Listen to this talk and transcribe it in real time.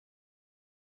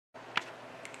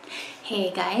Hey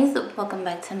guys, welcome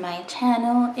back to my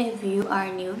channel. If you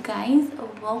are new guys,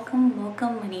 welcome.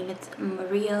 My name is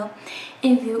Maria.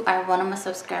 If you are one of my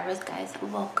subscribers guys,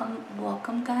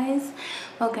 welcome guys.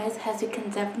 Well guys, as you can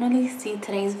definitely see,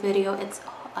 today's video, it's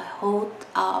a whole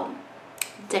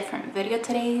different video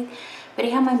today. But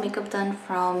I have my makeup done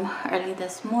from early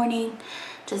this morning.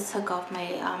 Just took off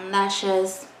my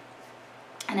lashes,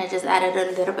 and I just added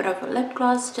a little bit of lip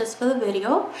gloss just for the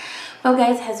video. Well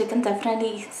guys, as you can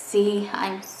definitely see,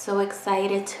 I'm so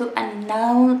excited to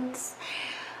announce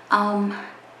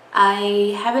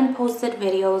I haven't posted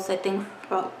videos I think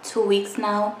for about 2 weeks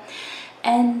now,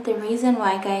 and the reason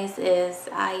why guys is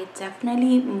I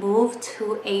definitely moved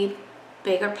to a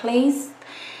bigger place.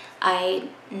 I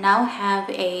now have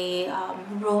a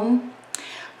room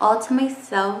all to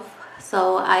myself.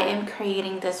 So I am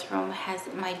creating this room as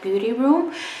my beauty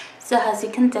room. So as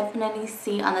you can definitely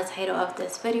see on the title of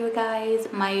this video guys,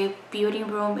 my beauty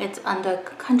room, it's under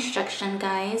construction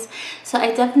guys. So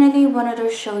I definitely wanted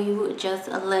to show you just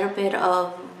a little bit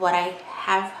of what I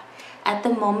have at the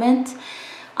moment.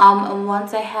 And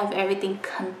once I have everything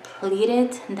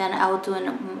completed, then I'll do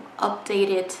an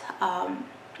updated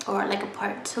or like a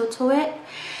part 2 to it.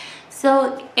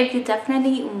 So if you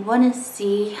definitely want to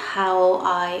see how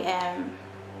I am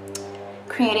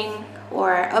creating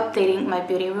or updating my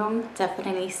beauty room,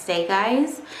 definitely stay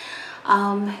guys.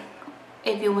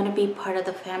 If you want to be part of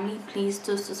the family, please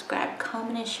do subscribe,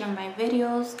 comment, and share my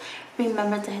videos.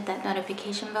 Remember to hit that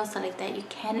notification bell so like that you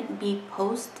can be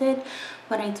posted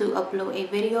when I do upload a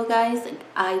video guys.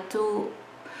 I do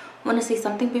want to say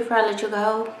something before I let you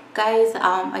go guys.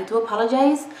 I do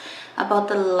apologize about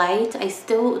the light. I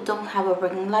still don't have a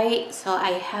ring light, so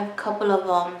I have a couple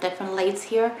of different lights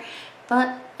here,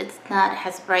 but it's not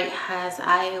as bright as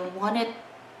I wanted.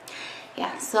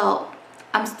 Yeah, so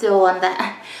I'm still on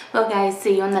that. Well guys,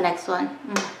 see you on the next one.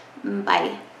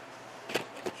 Bye.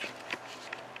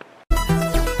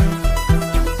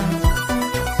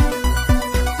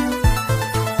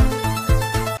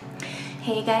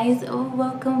 Hey guys,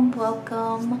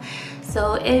 welcome.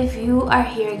 So if you are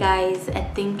here guys,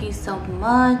 thank you so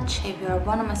much. If you are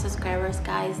one of my subscribers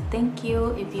guys, thank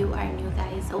you. If you are new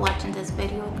guys watching this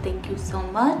video, thank you so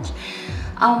much.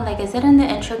 Like I said in the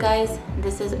intro guys,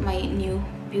 this is my new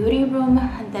beauty room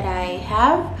that I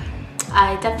have.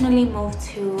 I definitely moved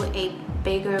to a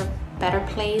bigger, better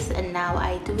place, and now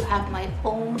I do have my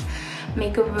own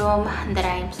makeup room that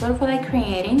I am sort of like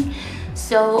creating.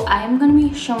 So I'm gonna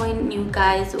be showing you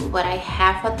guys what I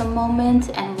have at the moment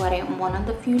and what I want in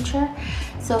the future.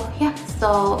 So yeah,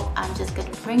 so I'm just gonna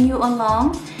bring you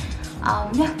along.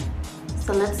 Yeah,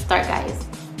 so let's start guys.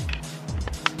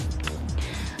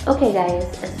 Okay guys,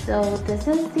 so this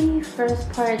is the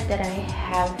first part that I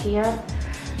have here.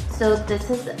 So this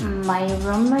is my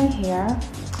room right here.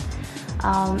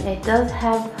 It does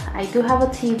have, I do have a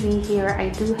TV here. I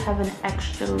do have an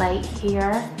extra light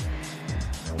here.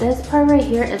 This part right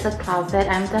here is a closet.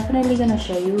 I'm definitely gonna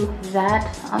show you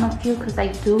that on a few because I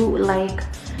do like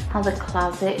how the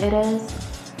closet it is.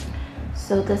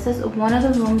 So this is one of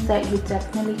the rooms that you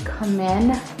definitely come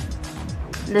in.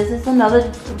 This is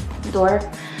another door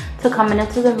to come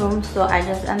into the room, so I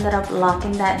just ended up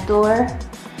locking that door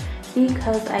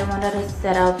because I wanted to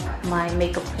set up my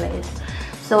makeup place.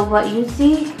 So what you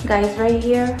see guys right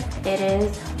here, it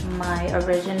is my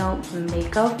original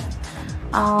makeup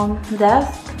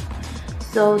desk.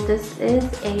 So this is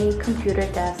a computer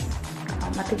desk.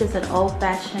 I think it's an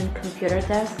old-fashioned computer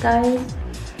desk guys.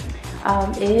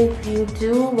 If you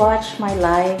do watch my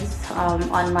lives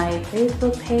on my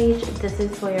Facebook page, this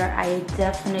is where I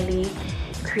definitely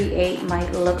create my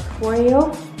looks for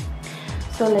you.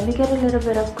 So let me get a little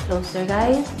bit up closer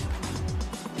guys.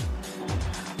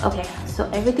 Okay, so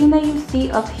everything that you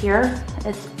see up here,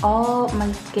 it's all my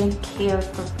skincare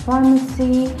for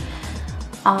Farmasi.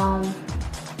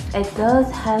 It does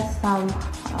have some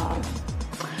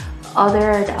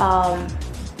other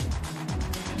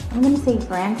I'm gonna say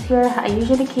brands here. I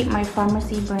usually keep my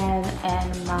Farmasi brand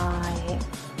and my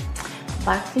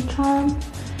BoxyCharm,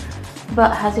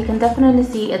 but as you can definitely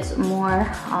see, it's more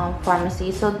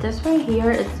Farmasi. So this right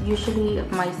here is usually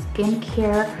my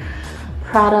skincare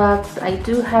products. I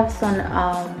do have some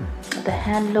the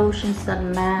hand lotion,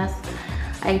 sun mask.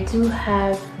 I do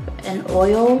have an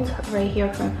oil right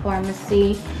here from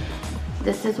Farmasi.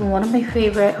 This is one of my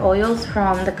favorite oils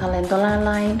from the Calendula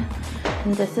line,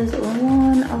 and this is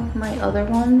one of my other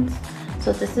ones.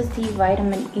 So this is the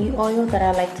vitamin E oil that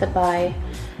I like to buy.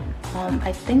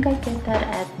 I think I get that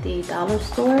at the dollar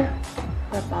store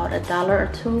for about $1 or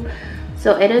 $2.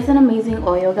 So it is an amazing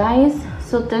oil guys.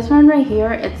 So this one right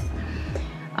here, it's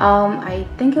I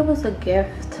think it was a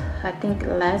gift I think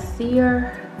last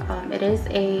year. It is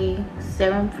a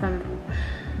serum from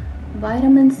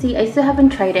vitamin C. I still haven't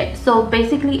tried it. So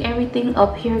basically everything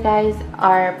up here, guys,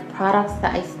 are products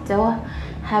that I still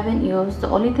haven't used. The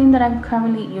only thing that I'm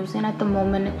currently using at the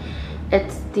moment,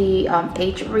 it's the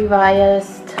Age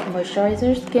Revised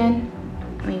moisturizer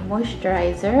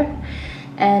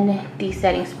and the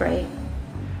setting spray.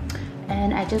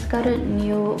 And I just got a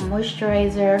new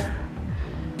moisturizer.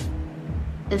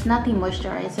 It's not the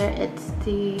moisturizer, it's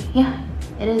the, yeah,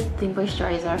 it is the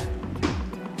moisturizer.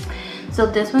 So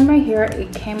this one right here,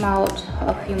 it came out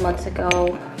a few months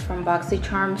ago from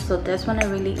BoxyCharm. So this one, I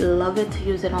really love it to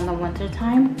use it on the winter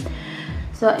time.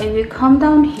 So if you come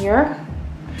down here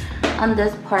on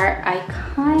this part, I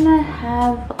kind of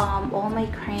have all my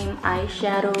cream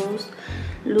eyeshadows,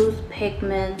 loose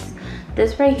pigments.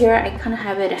 This right here, I kind of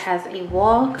have it has a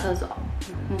wall because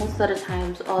most of the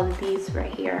times all of these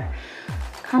right here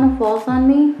kind of falls on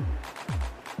me.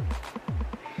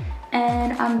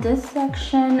 And on this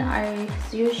section, I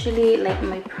usually like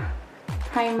my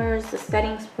primers, the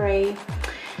setting spray,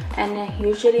 and then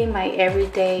usually my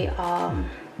everyday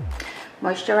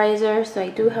moisturizer. So I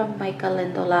do have my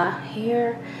calendula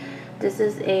here. This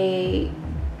is a,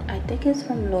 I think it's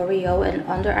from L'Oreal, an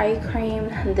under eye cream.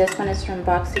 This one is from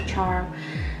BoxyCharm.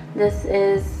 This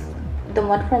is the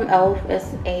one from e.l.f.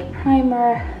 is a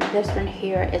primer. This one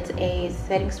here, it's a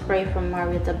setting spray from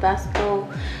Mario Tabasco.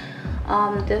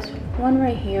 This one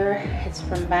right here, it's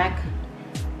from MAC.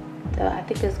 I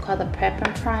think it's called the Prep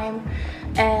and Prime.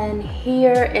 And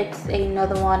here it's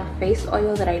another one, face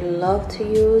oil, that I love to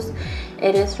use.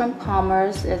 It is from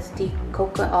Palmer's. It's the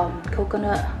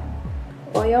coconut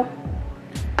oil.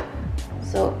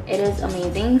 So it is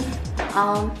amazing.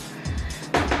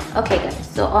 Okay guys,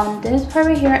 so on this part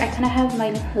right here, I kind of have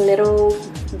my little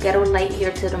ghetto light here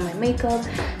to do my makeup.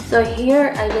 So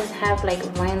here I just have like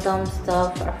random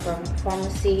stuff from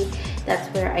Farmasi. That's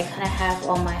where I kind of have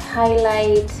all my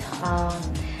highlights,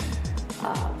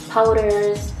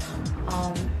 powders.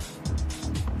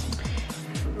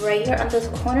 Right here on this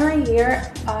corner right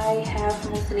here, I have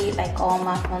mostly like all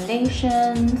my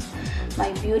foundations,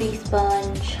 my beauty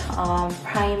sponge,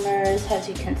 primers. As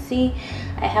you can see,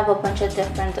 I have a bunch of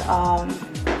different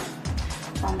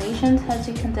foundations, as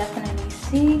you can definitely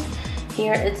see.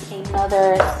 Here it's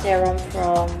another serum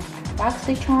from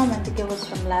BoxyCharm. I think it was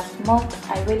from last month.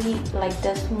 I really like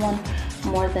this one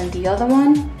more than the other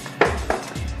one.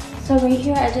 So right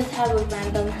here I just have a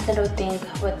random little thing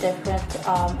with different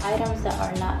items that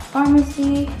are not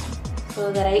Farmasi,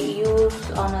 so that I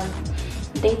use on a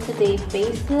day-to-day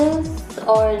basis,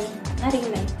 or not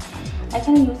even. I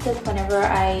can use it whenever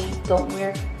I don't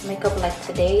wear makeup like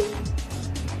today.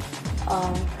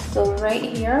 So right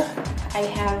here I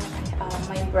have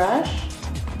my brush,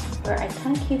 where I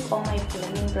kind of keep all my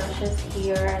blending brushes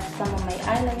here, some of my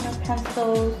eyeliner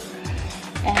pencils,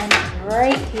 and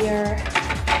right here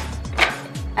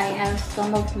I have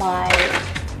some of my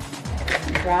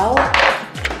brow.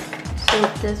 So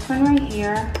this one right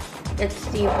here, it's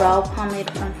the brow pomade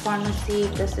from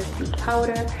Farmasi. This is the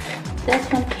powder. This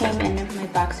one came in my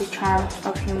BoxyCharm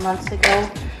a few months ago.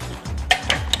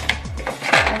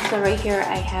 And so right here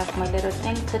I have my little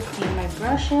thing to clean my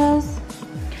brushes.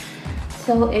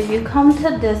 So if you come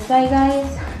to this side,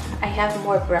 guys, I have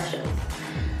more brushes.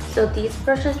 So these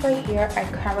brushes right here are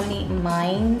currently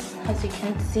mine, as you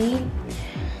can see.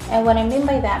 And what I mean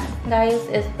by that, guys,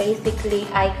 is basically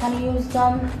I kind of use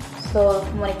them. So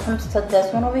when it comes to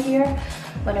this one over here,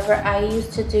 whenever I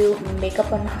used to do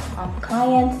makeup on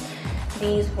clients,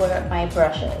 these were my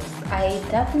brushes. I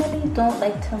definitely don't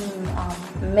like to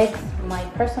mix my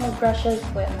personal brushes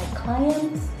with my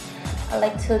clients. I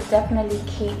like to definitely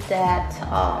keep that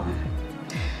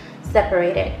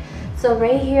separated. So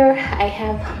right here I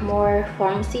have more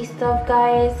Farmasi stuff,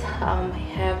 guys. I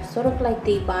have sort of like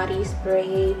the body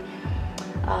spray,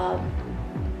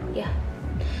 yeah,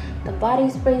 the body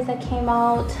sprays that came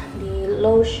out, the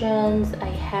lotions. I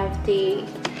have the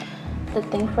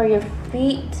thing for your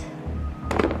feet.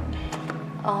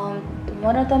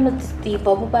 One of them is the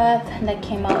bubble bath that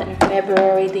came out in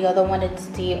February. The other one is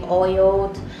the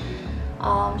oiled.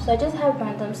 So I just have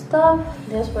random stuff.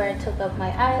 This is where I took up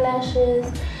my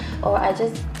eyelashes, or I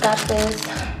just got this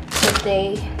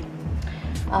today.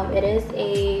 It is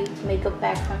a makeup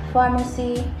bag from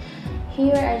Farmasi.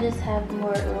 Here I just have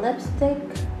more lipstick,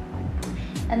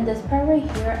 and this part right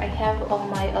here I have all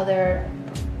my other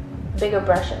bigger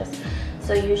brushes.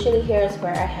 So usually here is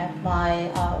where I have my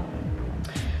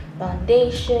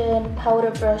foundation,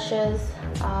 powder brushes.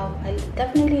 I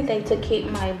definitely like to keep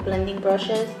my blending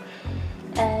brushes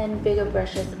and bigger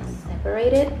brushes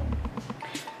separated.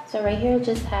 So right here I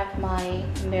just have my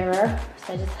mirror,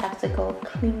 so I just have to go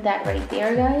clean that right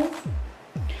there, guys.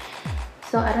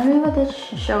 So I don't know if I did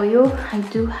show you, I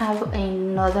do have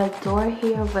another door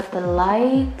here with the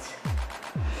light.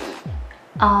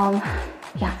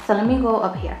 Yeah, so let me go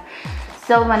up here.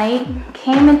 So when I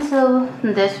came into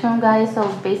this room, guys,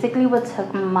 so basically what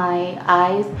took my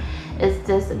eyes is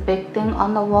this big thing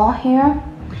on the wall here,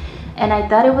 and I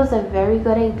thought it was a very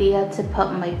good idea to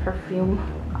put my perfume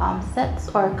sets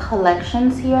or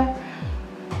collections here.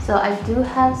 So I do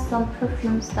have some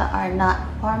perfumes that are not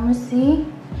Farmasi.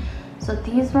 So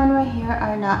these one right here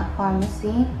are not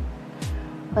Farmasi,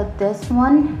 but this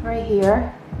one right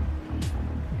here,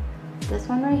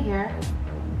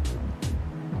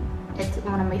 it's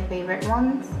one of my favorite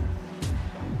ones.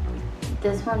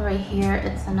 This one right here,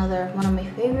 it's another one of my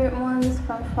favorite ones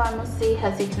from Farmasi.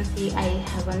 As you can see, I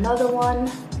have another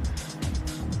one.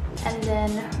 And then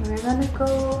we're gonna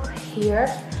go here.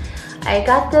 I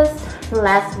got this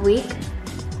last week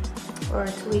or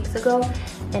 2 weeks ago,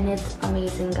 and it's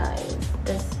amazing, guys.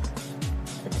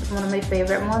 It's one of my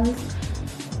favorite ones.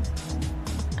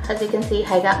 As you can see,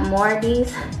 I got more of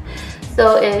these.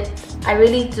 So I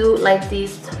really do like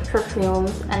these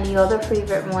perfumes, and the other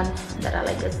favorite one that I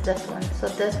like is this one. So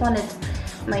this one is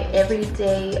my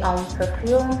everyday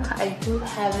perfume. I do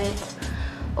have it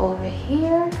over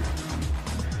here.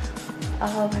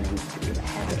 Let me see, I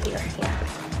have it here. Yeah.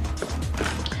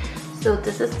 So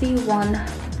this is the one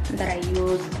that I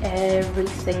use every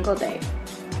single day.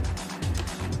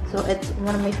 So it's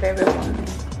one of my favorite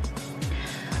ones.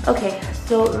 Okay,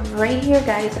 so right here,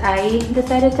 guys, I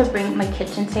decided to bring my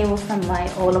kitchen table from my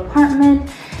old apartment,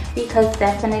 because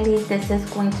definitely this is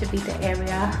going to be the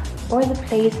area or the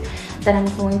place that I'm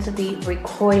going to be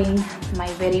recording my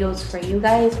videos for you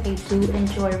guys. I do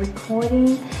enjoy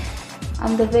recording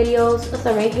the videos.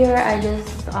 So right here I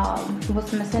just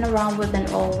was messing around with an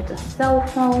old cell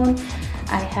phone.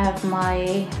 I have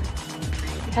my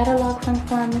catalog from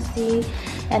Farmasi,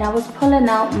 and I was pulling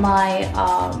out my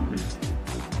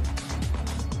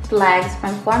flags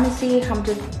from Farmasi. I'm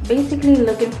just basically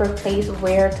looking for a place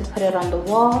where to put it on the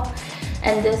wall.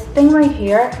 And this thing right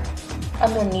here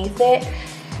underneath it,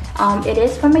 it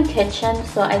is for my kitchen,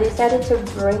 so I decided to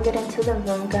bring it into the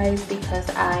room, guys, because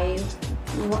I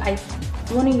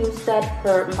want to use that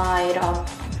for my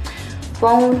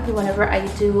phone whenever I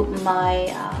do my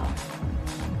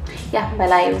my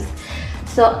lives.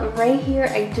 So right here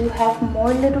I do have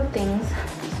more little things,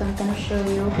 so I'm gonna show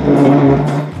you.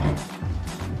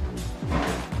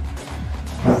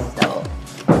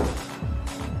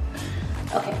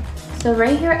 So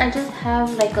right here I just have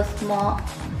like a small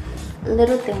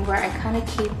little thing where I kind of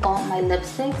keep all my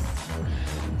lipsticks.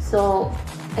 So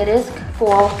it is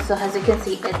full, so as you can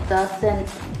see, it doesn't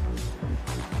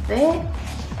fit.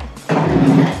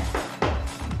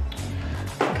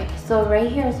 Okay, so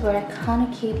right here is where I kind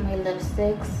of keep my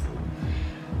lipsticks,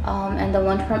 and the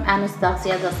one from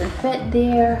Anastasia doesn't fit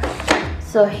there.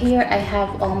 So here I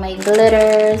have all my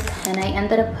glitters, and I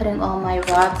ended up putting all my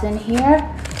rods in here.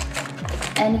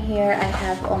 And here I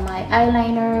have all my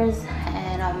eyeliners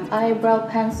and eyebrow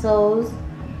pencils.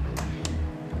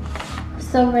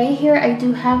 So right here I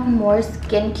do have more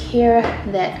skincare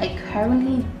that I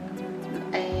currently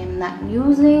am not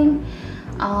using.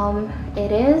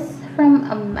 It is from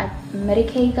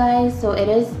Medicaid, guys. So it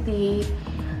is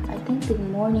I think the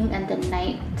morning and the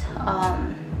night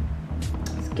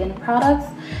skin products.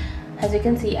 As you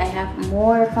can see, I have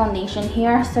more foundation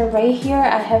here. So right here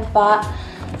I have bought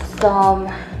some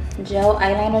gel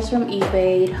eyeliners from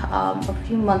eBay a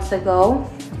few months ago,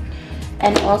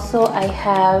 and also I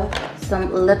have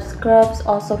some lip scrubs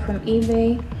also from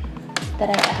eBay that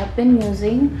I have been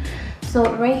using. So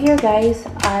right here, guys,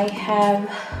 I have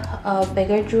a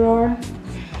bigger drawer.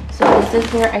 So this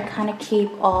is where I kind of keep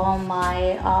all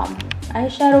my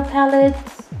eyeshadow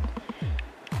palettes.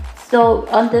 So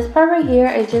on this part right here,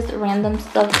 it's just random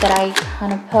stuff that I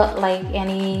kind of put, like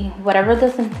whatever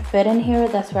doesn't fit in here,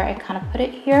 that's where I kind of put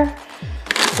it here.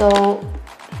 So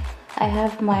I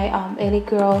have my LA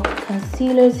Girl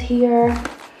concealers here.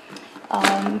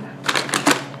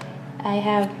 I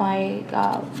have my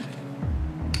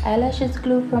eyelashes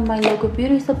glue from my local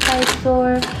beauty supply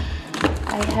store.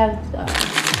 I have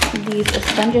these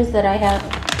sponges that I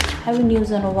haven't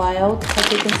used in a while,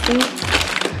 as you can see.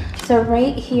 So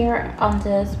right here on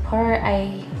this part,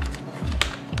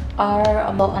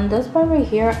 on this part right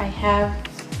here, I have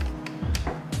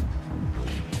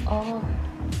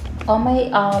all my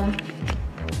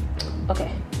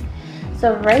okay.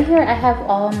 So right here I have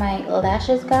all my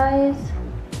lashes, guys,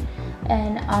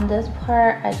 and on this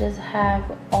part I just have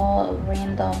all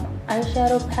random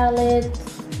eyeshadow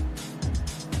palettes.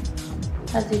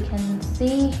 As you can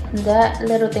see, that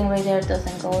little thing right there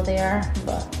doesn't go there,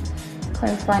 but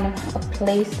couldn't find a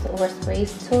place or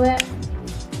space to it.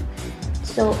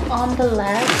 So on the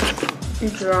last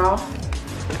drawer,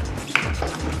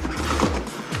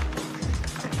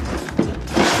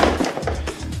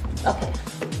 okay,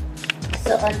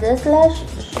 so on this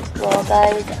last drawer,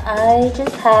 guys, I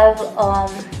just have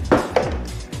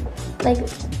like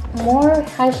more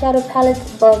eyeshadow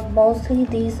palettes, but mostly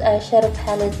these eyeshadow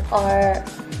palettes are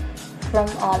from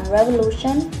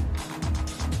Revolution.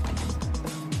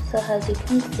 So as you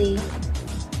can see,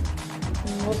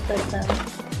 most of them.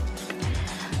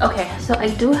 Okay, so I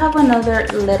do have another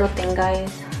little thing,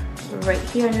 guys, right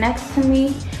here next to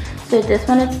me. So this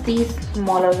one is the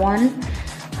smaller one.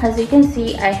 As you can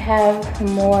see, I have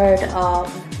more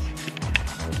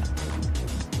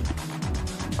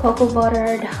cocoa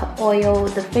buttered oil,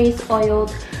 the face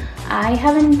oils. I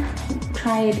haven't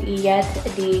tried yet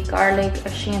the garlic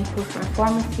shampoo from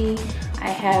Farmasi. I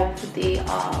have the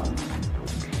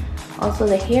also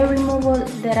the hair removal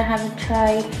that I haven't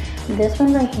tried. This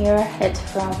one right here, it's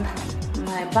from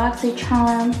my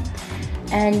BoxyCharm,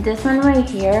 and this one right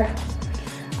here,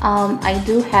 I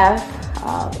do have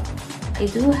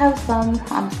some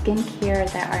skincare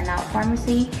that are not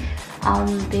Farmasi.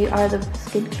 They are the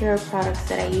skincare products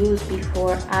that I used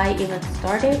before I even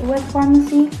started with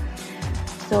Farmasi,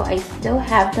 so I still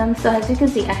have them. So as you can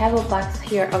see, I have a box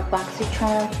here of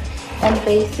BoxyCharm, and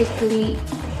basically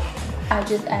I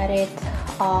just added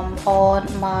all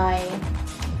my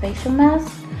facial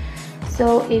mask.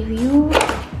 So if you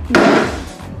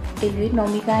know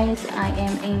me, guys, I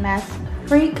am a mask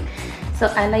freak, so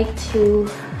I like to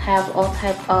have all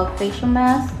type of facial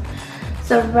masks.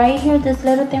 So right here, this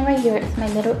little thing right here is my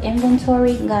little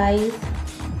inventory, guys.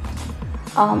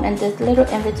 And this little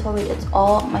inventory is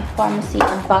all my Farmasi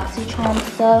and BoxyCharm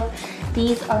stuff.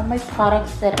 These are my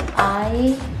products that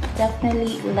I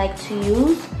definitely like to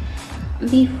use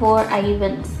before I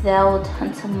even sell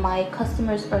to my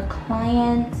customers or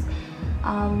clients.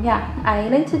 Yeah, I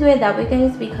like to do it that way,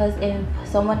 guys, because if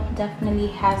someone definitely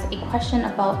has a question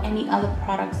about any other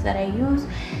products that I use,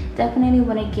 definitely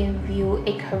want to give you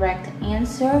a correct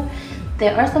answer.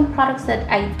 There are some products that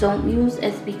I don't use,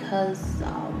 it's because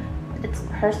it's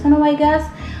personal, I guess,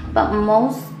 but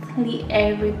mostly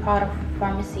every product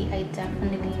from Farmasi I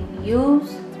definitely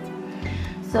use.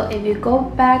 So if you go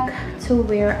back to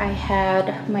where I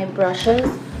had my brushes,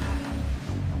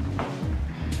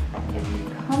 if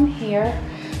you come here,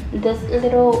 this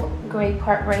little gray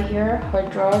part right here, or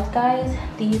drawers, guys,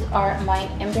 these are my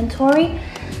inventory.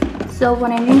 So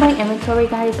what I mean by inventory,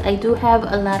 guys, I do have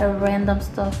a lot of random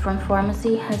stuff from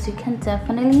Farmasi, as you can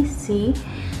definitely see.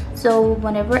 So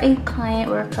whenever a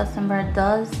client or a customer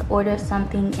does order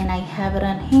something and I have it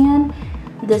on hand,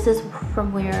 this is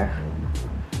from where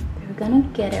they're gonna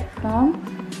get it from.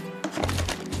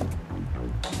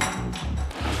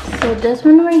 So this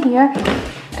one right here,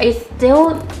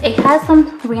 it has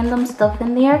some random stuff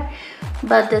in there,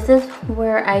 but this is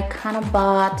where I kind of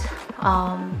bought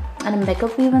a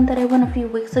makeup event that I went a few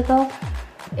weeks ago.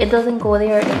 It doesn't go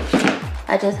there,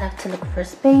 I just have to look for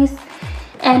space.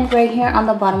 And right here on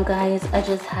the bottom, guys, I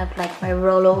just have like my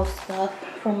Rolo stuff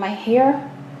for my hair.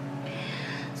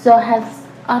 So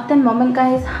at the moment,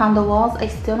 guys, on the walls, I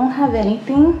still don't have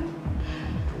anything.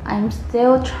 I'm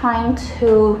still trying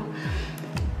to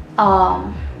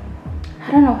I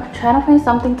don't know, trying to find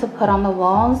something to put on the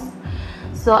walls.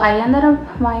 So I ended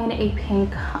up buying a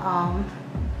pink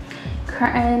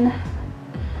curtain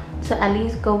to at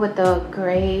least go with the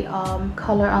gray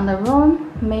color on the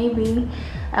room. Maybe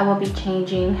I will be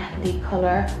changing the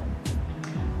color,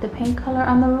 the pink color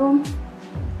on the room.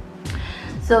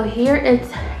 So here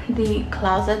is the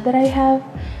closet that I have.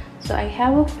 So I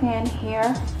have a fan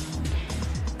here.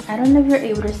 I don't know if you're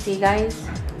able to see, guys.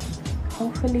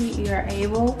 Hopefully you're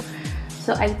able.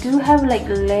 So I do have like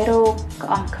little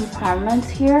compartments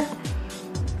here,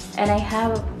 and I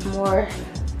have more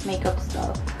makeup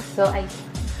stuff. So I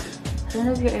don't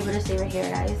know if you're able to see right here,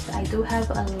 guys. I do have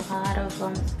a lot of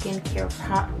skincare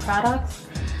products.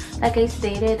 Like I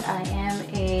stated, I am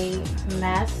a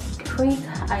mask freak.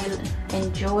 I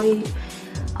enjoy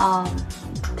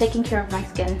taking care of my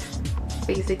skin,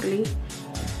 basically.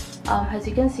 As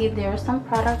you can see, there are some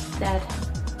products that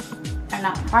are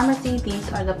not Farmasi.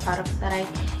 These are the products that I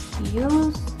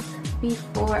used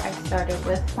before I started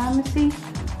with Farmasi.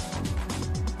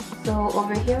 So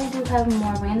over here I do have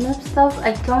more random stuff.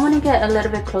 I don't want to get a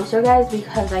little bit closer, guys,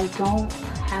 because I don't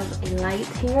have a light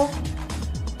here.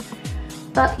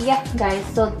 But yeah, guys,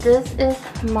 so this is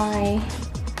my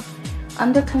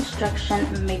under construction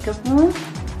makeup room.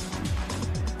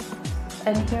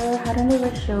 And here, I don't know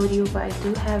if I showed you, but I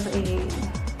do have a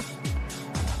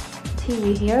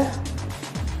TV here.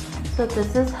 So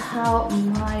this is how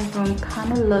my room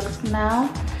kind of looks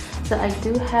now. So I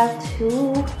do have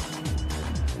 2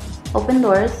 open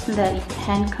doors that you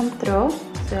can come through.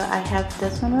 So I have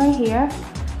this one right here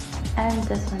and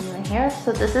this one right here.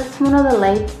 So this is one of the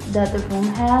lights that the room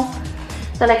has.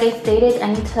 So like I stated,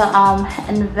 I need to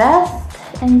invest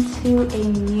into a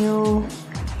new,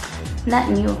 not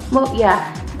new, well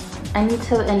yeah, I need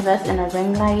to invest in a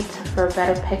ring light for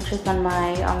better pictures on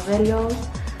my videos.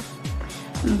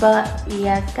 But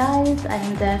yes guys, I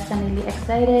am definitely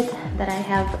excited that I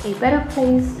have a better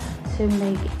place to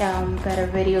make better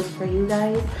videos for you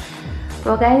guys.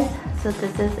 Well guys, so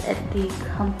this is the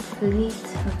complete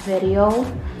video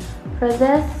for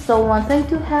this. So once I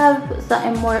do have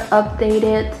something more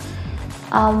updated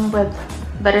with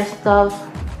better stuff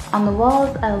on the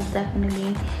walls, I'll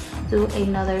definitely do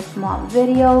another small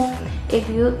video. If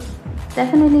you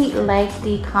definitely like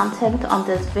the content on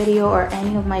this video or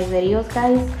any of my videos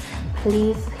guys,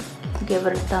 please give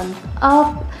it a thumbs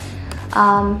up.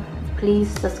 Please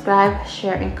subscribe,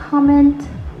 share and comment.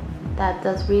 That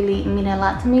does really mean a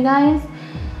lot to me guys.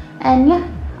 And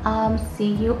yeah,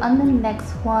 see you on the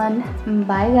next one.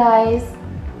 Bye guys.